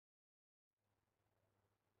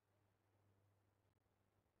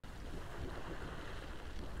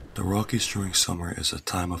The Rockies during summer is a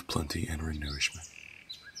time of plenty and renourishment.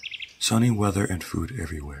 Sunny weather and food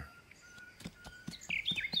everywhere.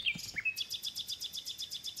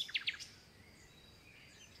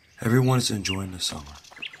 Everyone is enjoying the summer.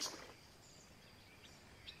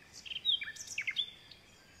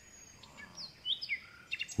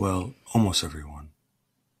 Well, almost everyone.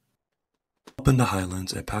 Up in the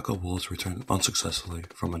highlands, a pack of wolves returned unsuccessfully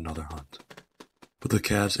from another hunt. With the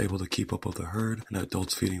calves able to keep up with the herd and the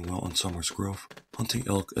adults feeding well on summer's growth, hunting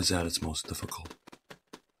elk is at its most difficult.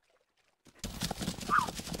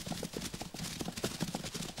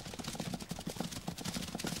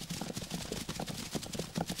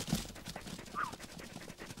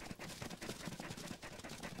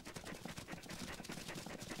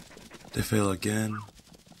 They fail again,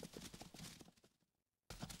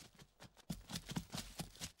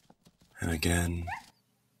 and again,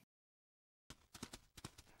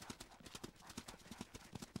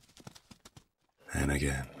 and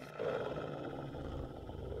again.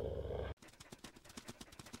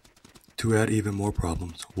 To add even more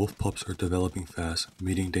problems, wolf pups are developing fast,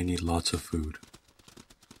 meaning they need lots of food.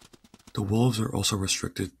 The wolves are also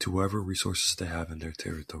restricted to whatever resources they have in their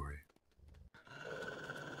territory.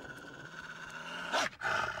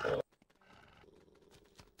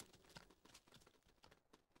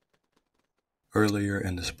 Earlier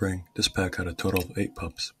in the spring, this pack had a total of 8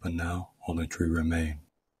 pups, but now only 3 remain.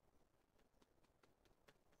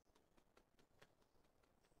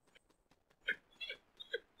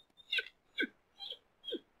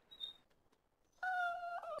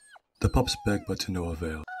 The pups beg but to no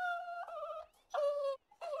avail.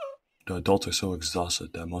 The adults are so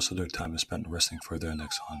exhausted that most of their time is spent resting for their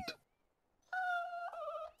next hunt.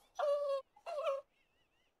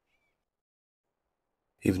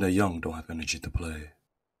 Even the young don't have energy to play.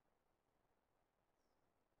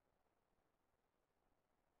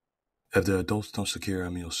 If the adults don't secure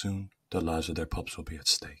a meal soon, the lives of their pups will be at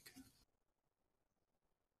stake.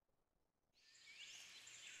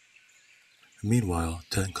 Meanwhile,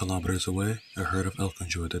 10 kilometers away, a herd of elk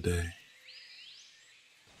enjoy the day.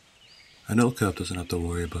 An elk calf doesn't have to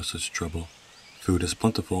worry about such trouble. Food is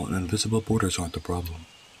plentiful and invisible borders aren't the problem.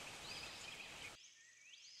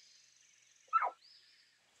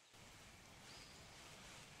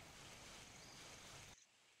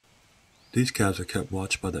 These calves are kept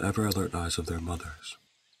watch by the ever-alert eyes of their mothers.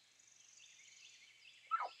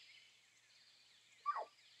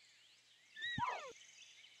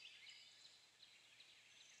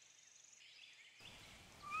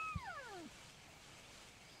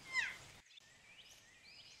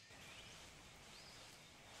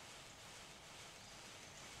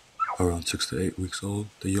 Around 6 to 8 weeks old,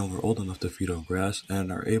 the young are old enough to feed on grass and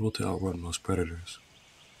are able to outrun most predators.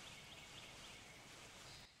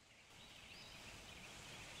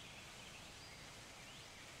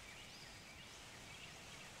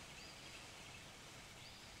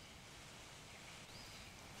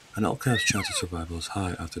 An elk calf's chance of survival is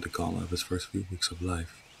high after the gauntlet of its first few weeks of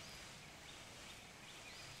life.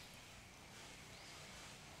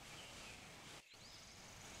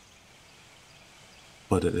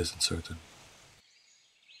 But it isn't certain.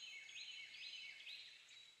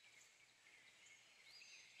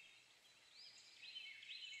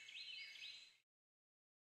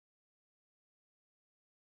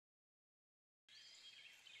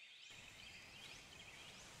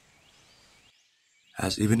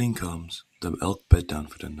 As evening comes, the elk bed down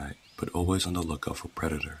for the night, but always on the lookout for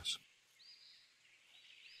predators.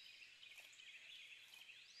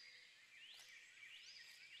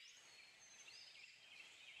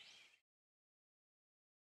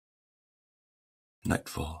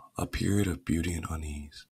 Nightfall, a period of beauty and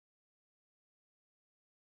unease.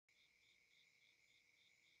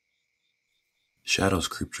 Shadows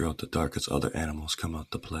creep throughout the dark as other animals come out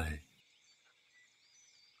to play.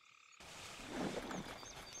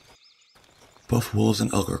 Both wolves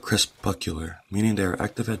and elk are crepuscular, meaning they are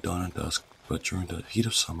active at dawn and dusk, but during the heat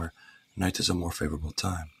of summer, night is a more favorable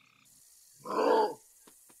time.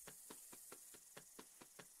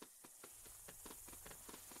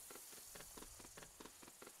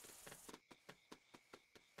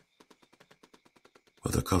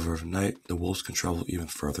 With the cover of night, the wolves can travel even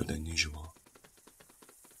further than usual.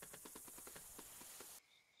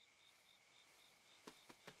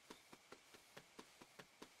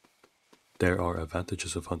 There are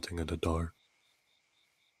advantages of hunting in the dark.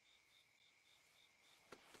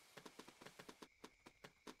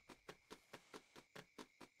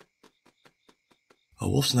 A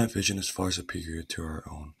wolf's night vision is far superior to our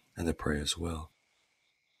own, and the prey as well.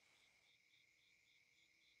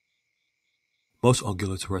 Most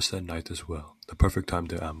ungulates rest at night as well, the perfect time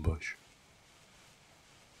to ambush.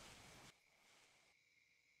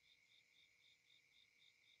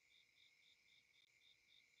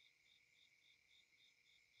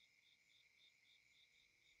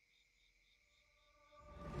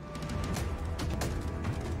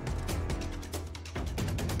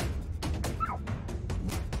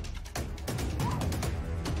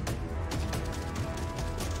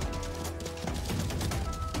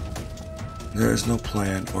 There is no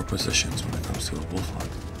plan or positions when it comes to a wolf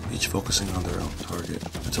hunt, each focusing on their own target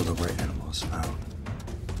until the right animal is found.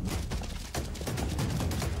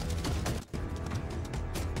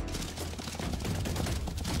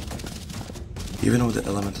 Even with the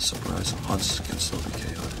element of surprise, hunts can still be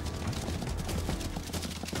chaotic.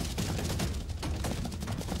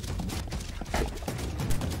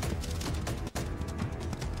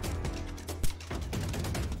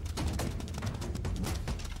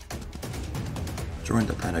 During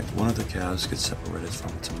the panic, one of the calves gets separated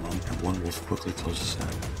from its mom and one wolf quickly closes in.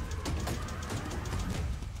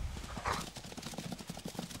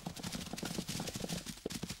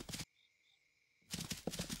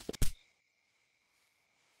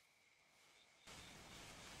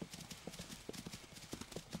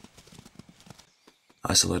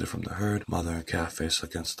 Isolated from the herd, mother and calf face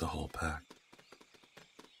against the whole pack.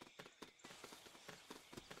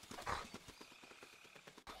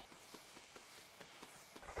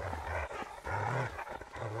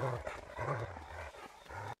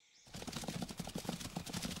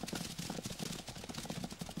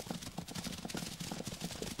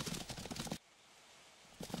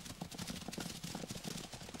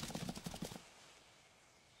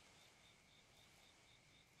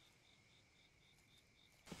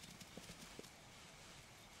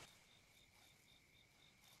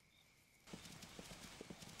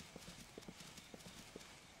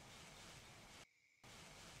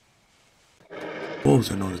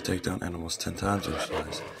 Wolves are known to take down animals 10 times their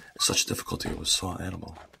size. Such difficulty with a small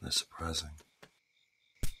animal is surprising.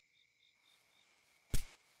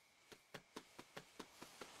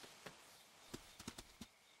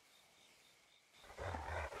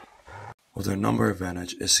 With their number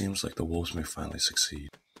advantage, it seems like the wolves may finally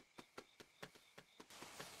succeed.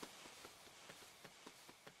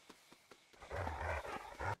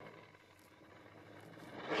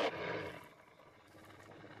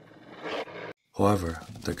 However,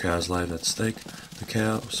 the calves' life at stake, the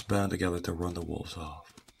calves band together to run the wolves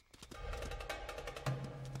off.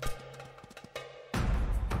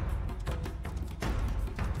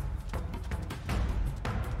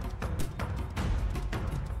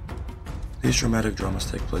 These dramatic dramas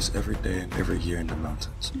take place every day and every year in the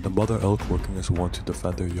mountains. The mother elk working as one to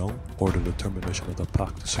defend their young, or the determination of the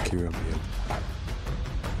pack to secure a meal.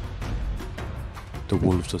 The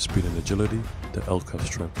wolves have speed and agility, the elk have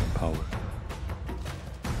strength and power.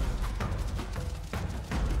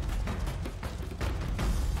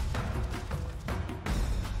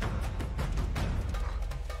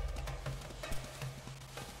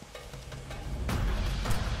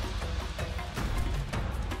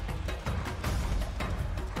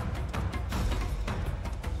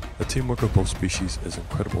 The teamwork of both species is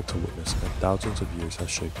incredible to witness, and thousands of years has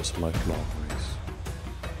shaped this lifelong race.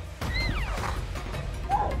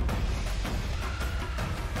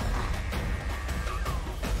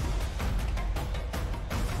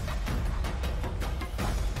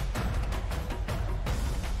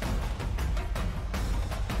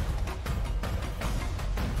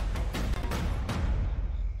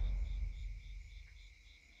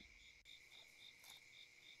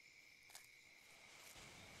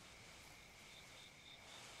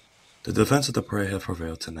 The defense of the prey have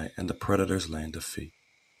prevailed tonight, and the predators lay in defeat.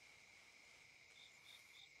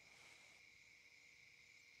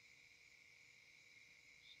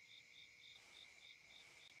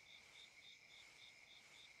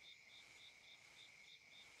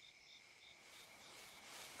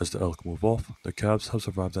 As the elk move off, the calves have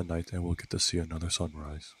survived the night and will get to see another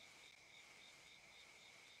sunrise.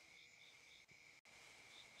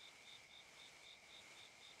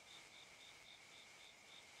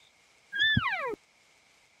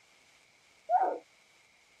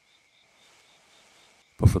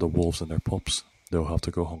 But for the wolves and their pups, they'll have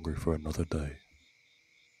to go hungry for another day.